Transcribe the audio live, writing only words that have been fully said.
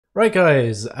Right,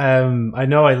 guys. I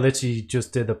know I literally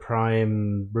just did the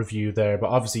Prime review there, but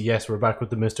obviously, yes, we're back with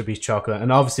the Mr. Beast chocolate, and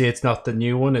obviously, it's not the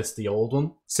new one; it's the old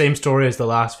one. Same story as the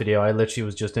last video. I literally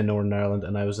was just in Northern Ireland,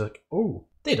 and I was like, "Oh,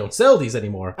 they don't sell these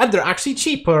anymore, and they're actually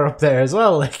cheaper up there as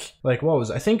well." Like what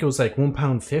was? I think it was like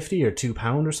 £1.50 or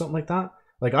 £2 or something like that.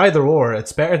 Like either or,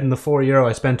 it's better than the €4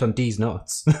 I spent on these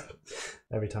nuts.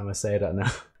 Every time I say that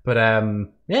now. But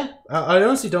yeah, I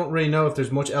honestly don't really know if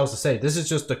there's much else to say. This is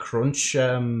just the crunch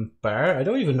bar. I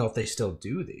don't even know if they still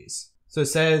do these. So it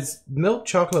says milk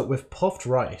chocolate with puffed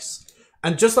rice.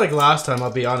 And just like last time,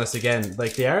 I'll be honest again,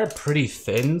 like they are pretty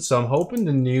thin. So I'm hoping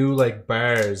the new like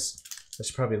bars, I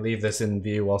should probably leave this in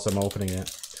view whilst I'm opening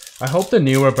it. I hope the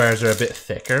newer bars are a bit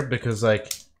thicker because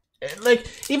like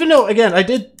even though again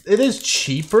it is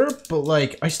cheaper, but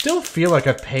like I still feel like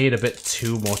I paid a bit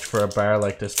too much for a bar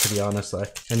like this, to be honest.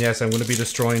 Like, and yes, I'm going to be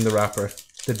destroying the wrapper.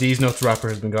 The D's Nuts wrapper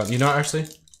has been gone. You know, actually,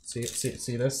 see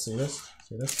this.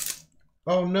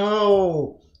 Oh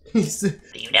no! What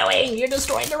are you doing? You're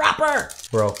destroying the wrapper,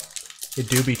 bro. It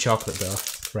do be chocolate though,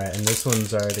 right? And this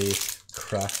one's already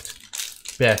cracked.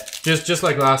 Yeah, just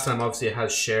like last time, obviously it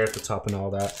has share at the top and all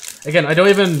that. Again, I don't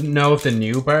even know if the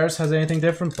new bars has anything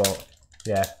different, but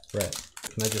yeah, right.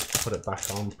 Can I just put it back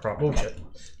on properly? Oh shit.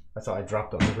 I thought I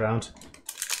dropped it on the ground.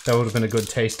 That would have been a good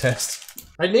taste test.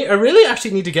 I really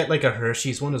actually need to get like a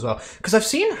Hershey's one as well. Because I've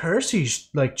seen Hershey's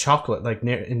like chocolate like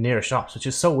near shops, which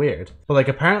is so weird. But like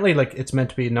apparently like it's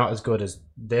meant to be not as good as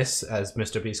this, as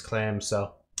Mr. Beast claims,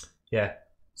 so yeah.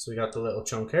 So we got the little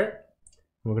chunk here.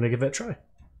 We're gonna give it a try.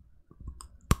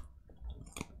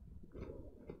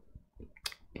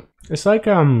 It's like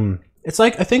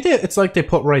I think it's like they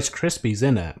put Rice Krispies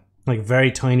in it, like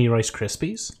very tiny Rice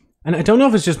Krispies. And I don't know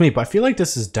if it's just me, but I feel like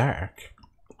this is dark.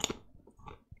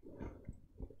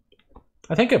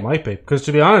 I think it might be, because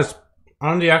to be honest,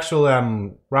 on the actual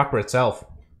wrapper itself,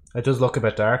 it does look a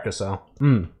bit darker. So,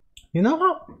 you know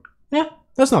what? Yeah,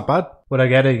 that's not bad. Would I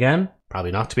get it again?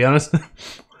 Probably not, to be honest,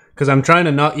 because I'm trying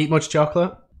to not eat much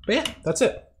chocolate. But yeah, that's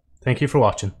it. Thank you for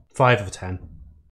watching. 5 of 10.